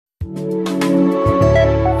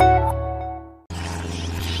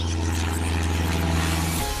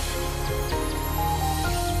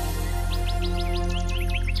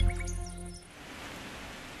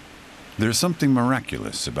There's something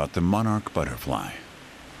miraculous about the monarch butterfly.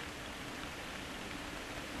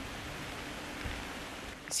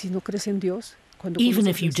 Even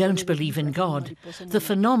if you don't believe in God, the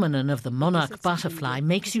phenomenon of the monarch butterfly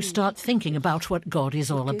makes you start thinking about what God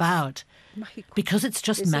is all about, because it's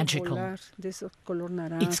just magical.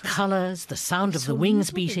 Its colors, the sound of the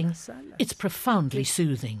wings beating, it's profoundly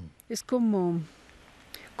soothing.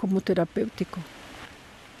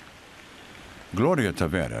 Gloria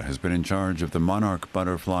Tavera has been in charge of the Monarch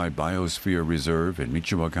Butterfly Biosphere Reserve in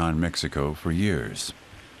Michoacan, Mexico for years.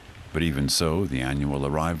 But even so, the annual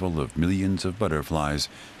arrival of millions of butterflies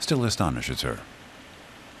still astonishes her.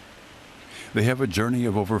 They have a journey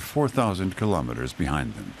of over 4,000 kilometers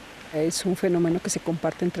behind them.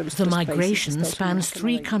 The migration spans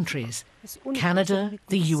 3 countries, Canada,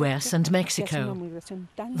 the US and Mexico.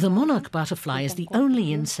 The monarch butterfly is the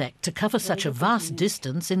only insect to cover such a vast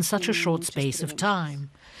distance in such a short space of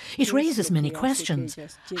time. It raises many questions.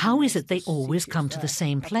 How is it they always come to the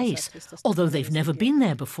same place, although they've never been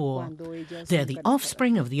there before? They're the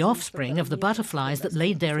offspring of the butterflies that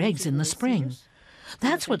laid their eggs in the spring.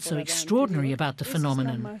 That's what's so extraordinary about the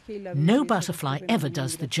phenomenon. No butterfly ever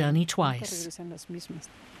does the journey twice.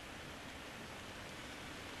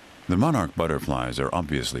 The monarch butterflies are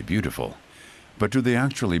obviously beautiful, but do they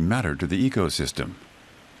actually matter to the ecosystem?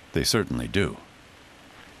 They certainly do.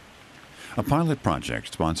 A pilot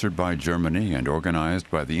project sponsored by Germany and organized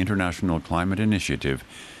by the International Climate Initiative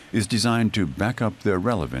is designed to back up their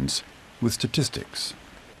relevance with statistics.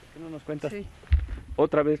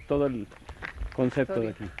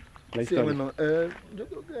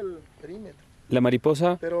 La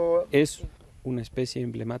mariposa es una especie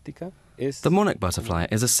emblemática. The monarch butterfly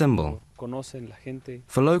is a symbol.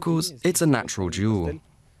 For locals, it's a natural jewel.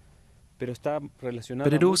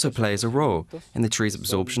 But it also plays a role in the tree's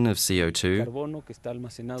absorption of CO2,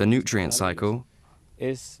 the nutrient cycle,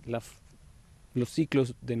 los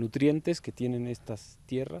ciclos de nutrientes que tienen estas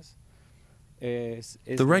tierras,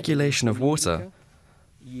 the regulation of water,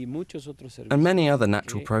 and many other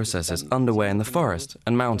natural processes underway in the forest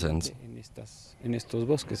and mountains.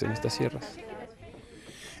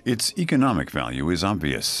 Its economic value is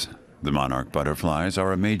obvious. The monarch butterflies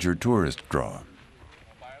are a major tourist draw.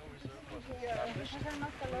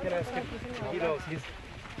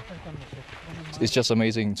 It's just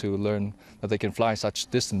amazing to learn that they can fly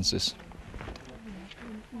such distances.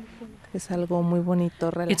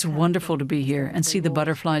 It's wonderful to be here and see the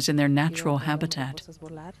butterflies in their natural habitat.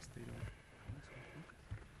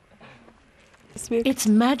 It's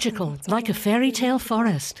magical, like a fairy tale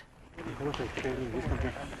forest.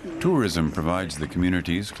 Tourism provides the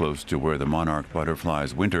communities close to where the monarch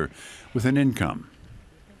butterflies winter with an income.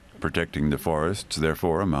 Protecting the forests,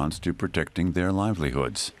 therefore, amounts to protecting their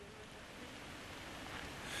livelihoods.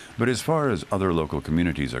 But as far as other local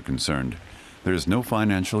communities are concerned, there is no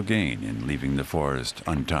financial gain in leaving the forest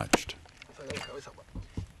untouched.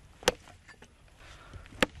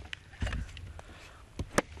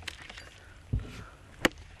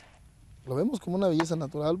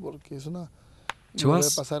 To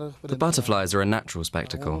us, the butterflies are a natural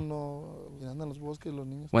spectacle.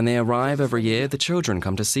 When they arrive every year, the children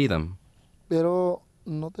come to see them.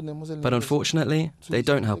 But unfortunately, they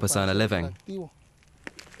don't help us earn a living.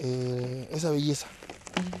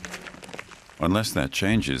 Unless that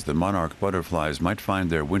changes, the monarch butterflies might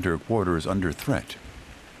find their winter quarters under threat.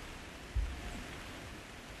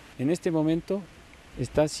 En este momento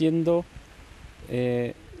está siendo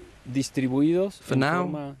distribuidos. For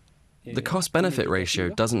now, the cost-benefit ratio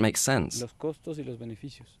doesn't make sense. The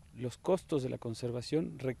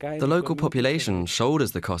local population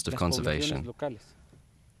shoulders the cost of conservation,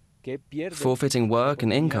 forfeiting work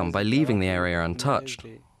and income by leaving the area untouched.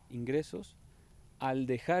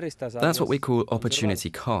 That's what we call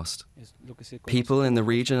opportunity cost. People in the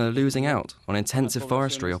region are losing out on intensive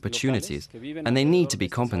forestry opportunities, and they need to be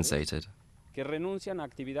compensated.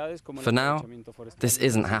 For now, this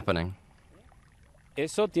isn't happening.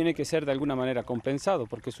 Eso tiene que ser de alguna manera compensado,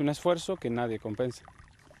 porque es un esfuerzo que nadie compensa.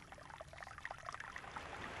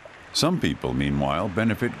 Some people, meanwhile,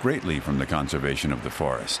 benefit greatly from the conservation of the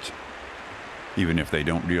forest, even if they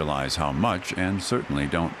don't realize how much and certainly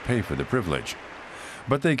don't pay for the privilege.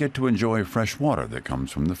 But they get to enjoy fresh water that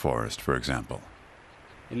comes from the forest, for example.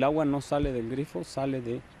 El agua no sale del grifo, sale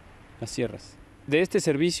de las sierras. De este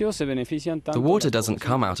servicio se benefician tanto. The water doesn't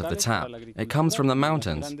come out of the tap. It comes from the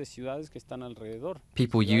mountains.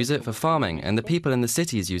 People use it for farming, and the people in the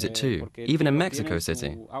cities use it too, even in Mexico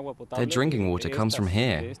City. Their drinking water comes from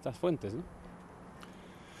here.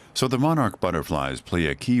 So the monarch butterflies play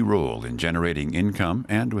a key role in generating income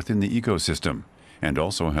and within the ecosystem, and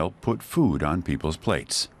also help put food on people's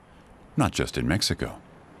plates, not just in Mexico.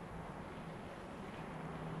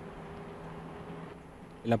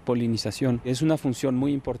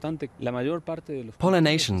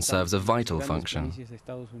 Pollination serves a vital function.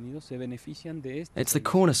 It's the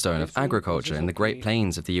cornerstone of agriculture in the Great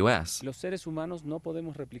Plains of the US.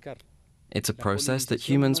 It's a process that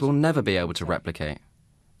humans will never be able to replicate.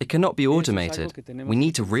 It cannot be automated. We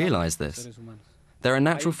need to realize this. There are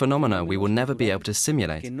natural phenomena we will never be able to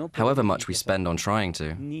simulate, however much we spend on trying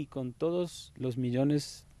to.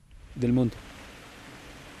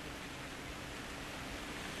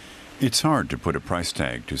 It's hard to put a price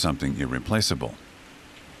tag to something irreplaceable.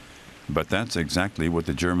 But that's exactly what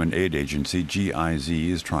the German aid agency GIZ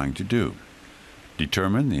is trying to do.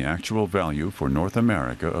 Determine the actual value for North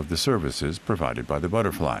America of the services provided by the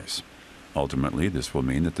butterflies. Ultimately, this will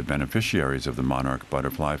mean that the beneficiaries of the monarch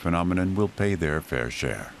butterfly phenomenon will pay their fair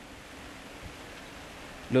share.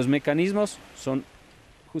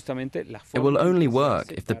 It will only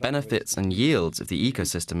work if the benefits and yields of the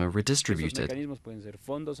ecosystem are redistributed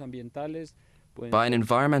by an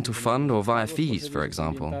environmental fund or via fees, for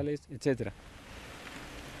example.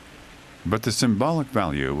 But the symbolic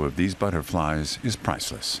value of these butterflies is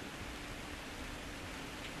priceless.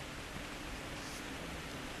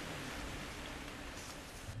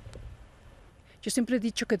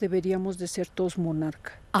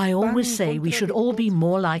 I always say we should all be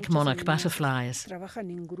more like monarch butterflies.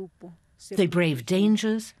 They brave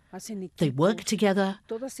dangers, they work together,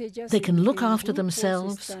 they can look after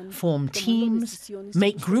themselves, form teams,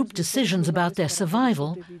 make group decisions about their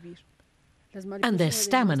survival, and their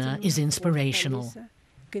stamina is inspirational.